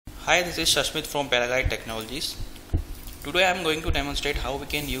Hi, this is Shashmit from Paraguide Technologies. Today I am going to demonstrate how we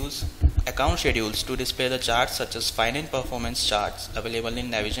can use account schedules to display the charts such as finance performance charts available in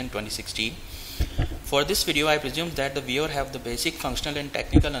Navision 2016. For this video, I presume that the viewer have the basic functional and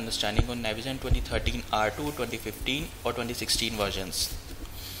technical understanding on Navision 2013 R2, 2015 or 2016 versions.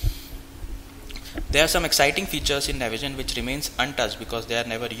 There are some exciting features in Navision which remains untouched because they are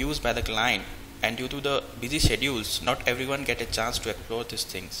never used by the client, and due to the busy schedules, not everyone get a chance to explore these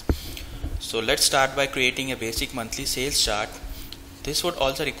things. So let's start by creating a basic monthly sales chart. This would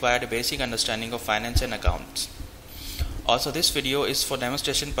also require a basic understanding of finance and accounts. Also, this video is for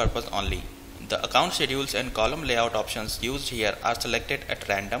demonstration purpose only. The account schedules and column layout options used here are selected at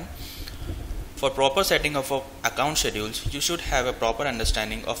random. For proper setting of account schedules, you should have a proper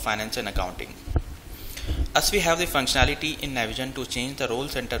understanding of finance and accounting. As we have the functionality in Navision to change the role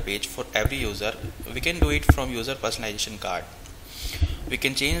center page for every user, we can do it from user personalization card. We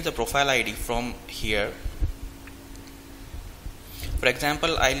can change the profile ID from here. For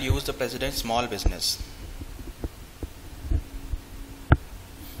example, I'll use the President Small Business.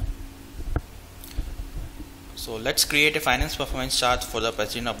 So let's create a finance performance chart for the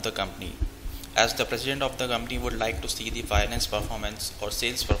president of the company. As the president of the company would like to see the finance performance or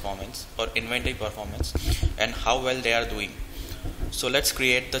sales performance or inventory performance and how well they are doing. So let's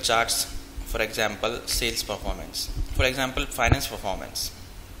create the charts. For example, sales performance. For example, finance performance.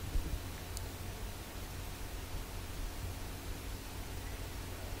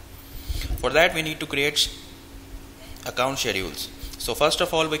 For that, we need to create account schedules. So first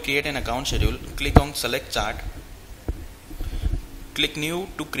of all, we create an account schedule. Click on select chart. Click new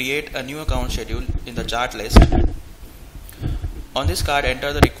to create a new account schedule in the chart list. On this card,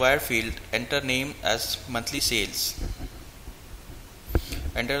 enter the required field. Enter name as monthly sales.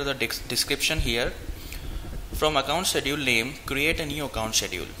 Enter the description here. From account schedule name, create a new account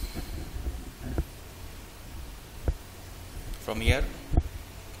schedule. From here,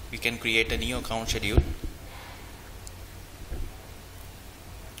 we can create a new account schedule.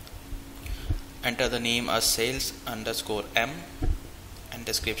 Enter the name as sales underscore M and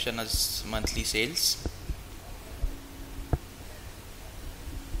description as monthly sales.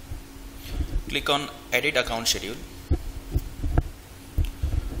 Click on edit account schedule.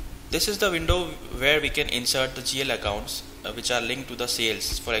 This is the window where we can insert the GL accounts which are linked to the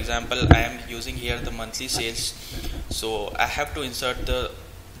sales. For example, I am using here the monthly sales, so I have to insert the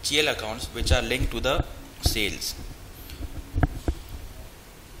GL accounts which are linked to the sales.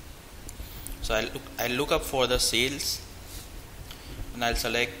 So I'll look up for the sales and I'll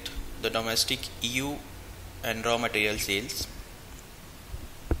select the domestic EU and raw material sales.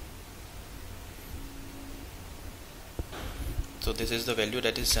 So this is the value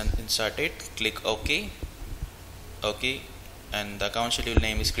that is inserted. Click OK. OK, and the account schedule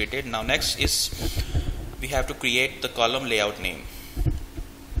name is created. Now next is we have to create the column layout name.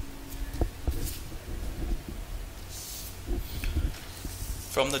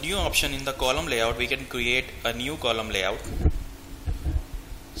 From the new option in the column layout, we can create a new column layout.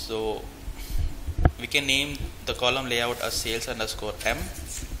 So we can name the column layout as sales underscore M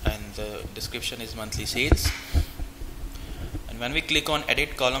and the description is monthly sales. And when we click on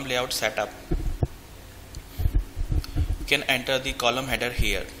edit column layout setup, we can enter the column header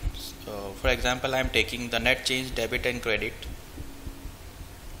here. So for example, I am taking the net change debit and credit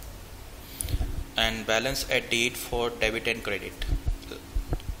and balance at date for debit and credit.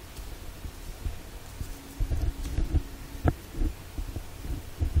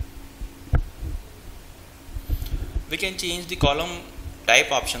 We can change the column type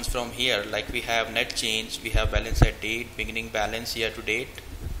options from here, like we have net change, we have balance at date, beginning balance year to date,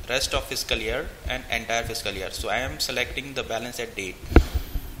 rest of fiscal year and entire fiscal year. So I am selecting the balance at date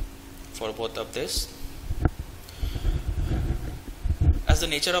for both of this. As the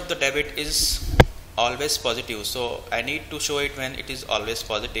nature of the debit is always positive, so I need to show it when it is always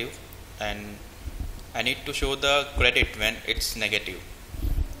positive, and I need to show the credit when it's negative.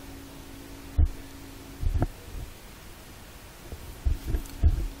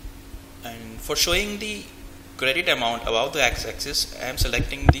 For showing the credit amount above the x-axis, I am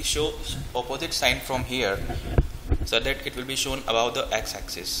selecting the show opposite sign from here so that it will be shown above the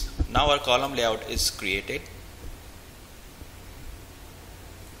x-axis. Now our column layout is created.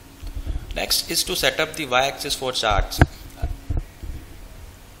 Next is to set up the y-axis for charts.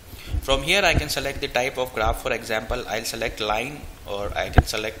 From here I can select the type of graph. For example, I'll select line or I can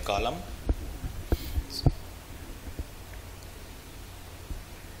select column.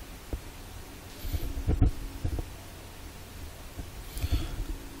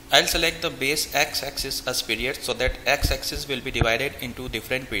 I'll select the base x-axis as period, so that x-axis will be divided into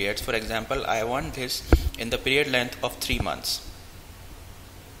different periods. For example, I want this in the period length of 3 months.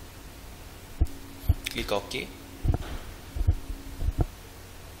 Click OK.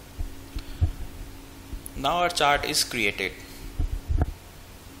 Now our chart is created.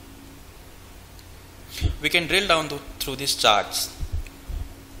 We can drill down through these charts.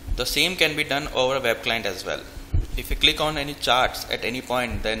 The same can be done over a web client as well. If you click on any charts at any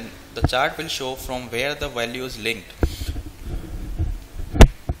point, then the chart will show from where the value is linked.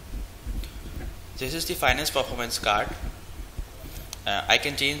 This is the finance performance card. I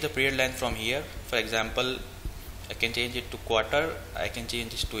can change the period length from here. For example, I can change it to quarter, I can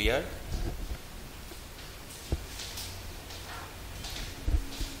change this to year.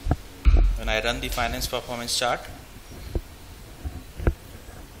 When I run the finance performance chart,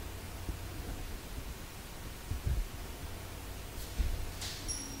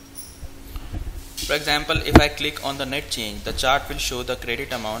 for example, if I click on the net change, the chart will show the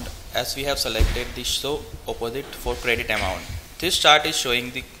credit amount, as we have selected the show opposite for credit amount. This chart is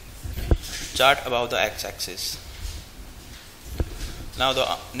showing the chart above the x-axis. Now the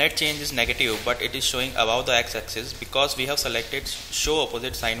net change is negative, but it is showing above the x-axis because we have selected show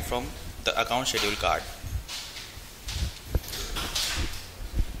opposite sign from the account schedule card.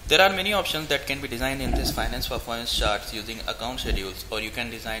 There are many options that can be designed in this finance performance charts using account schedules, or you can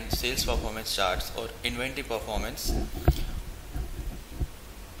design sales performance charts or inventory performance.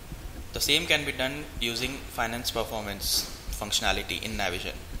 The same can be done using finance performance functionality in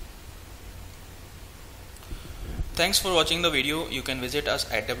Navision. Thanks for watching the video. You can visit us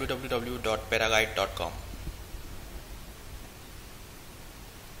at www.paraguide.com.